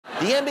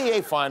The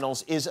NBA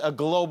Finals is a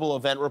global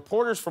event.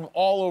 Reporters from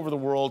all over the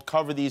world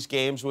cover these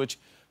games, which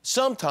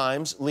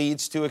sometimes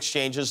leads to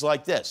exchanges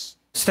like this.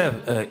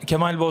 Steph,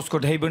 Kemal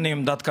Bozkurt,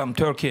 HaberName.com,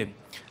 Turkey.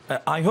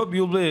 I hope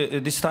you'll be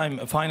this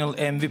time final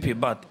MVP,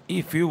 but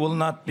if you will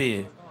not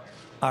be,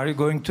 are you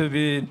going to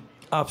be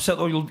upset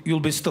or you'll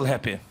be still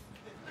happy?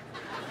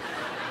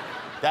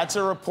 That's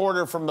a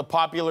reporter from the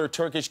popular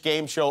Turkish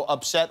game show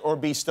Upset or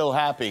Be Still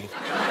Happy.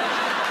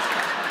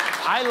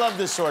 I love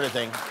this sort of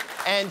thing.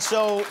 And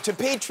so, to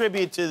pay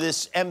tribute to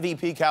this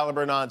MVP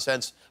caliber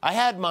nonsense, I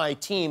had my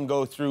team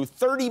go through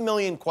 30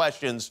 million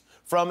questions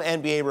from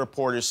NBA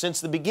reporters. Since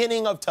the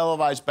beginning of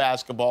televised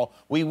basketball,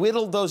 we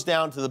whittled those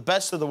down to the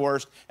best of the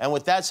worst. And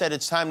with that said,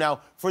 it's time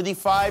now for the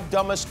 5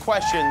 dumbest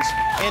questions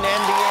in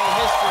NBA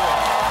history.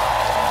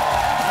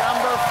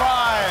 Number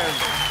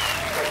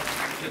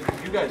 5.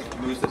 Did you guys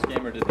lose this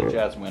game, or did the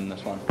Jazz win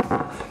this one?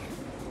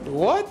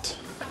 What?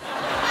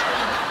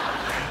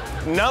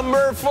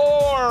 Number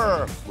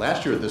 4.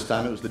 Last year at this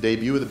time, it was the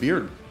debut of the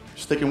beard.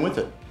 Sticking with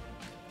it.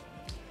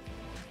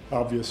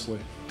 Obviously.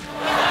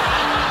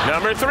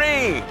 Number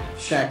 3.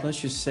 Shaq, let's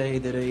just say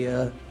that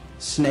a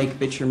snake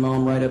bit your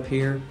mom right up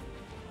here,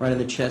 right in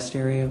the chest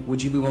area.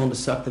 Would you be willing to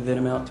suck the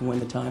venom out to win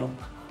the title?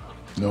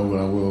 No, but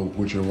I will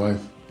with your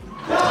wife.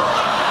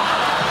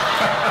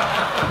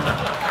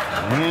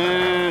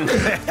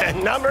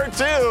 Number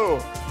 2.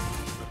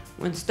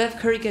 When Steph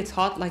Curry gets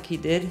hot like he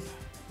did,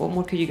 what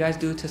more could you guys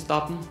do to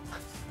stop him?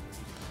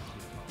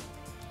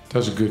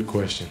 That's a good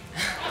question.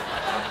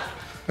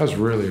 That's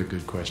really a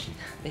good question.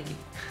 Thank you.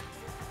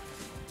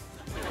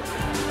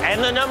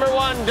 And the number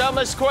 1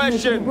 dumbest question.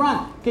 Mr.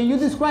 LeBron, can you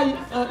describe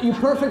your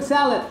perfect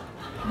salad?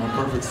 My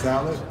perfect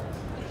salad?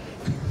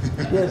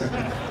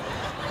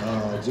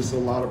 Yes. Just a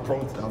lot of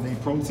protein. I need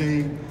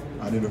protein,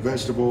 I need a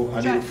vegetable,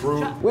 I need a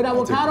fruit. With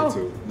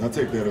avocado? I'll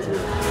take that as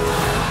well.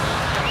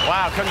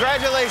 Wow,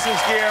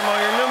 congratulations, Guillermo.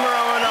 You're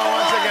numero uno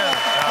once again.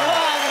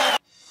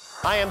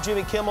 I am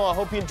Jimmy Kimmel. I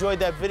hope you enjoyed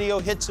that video.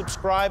 Hit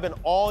subscribe and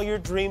all your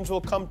dreams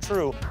will come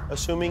true,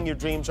 assuming your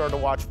dreams are to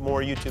watch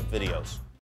more YouTube videos.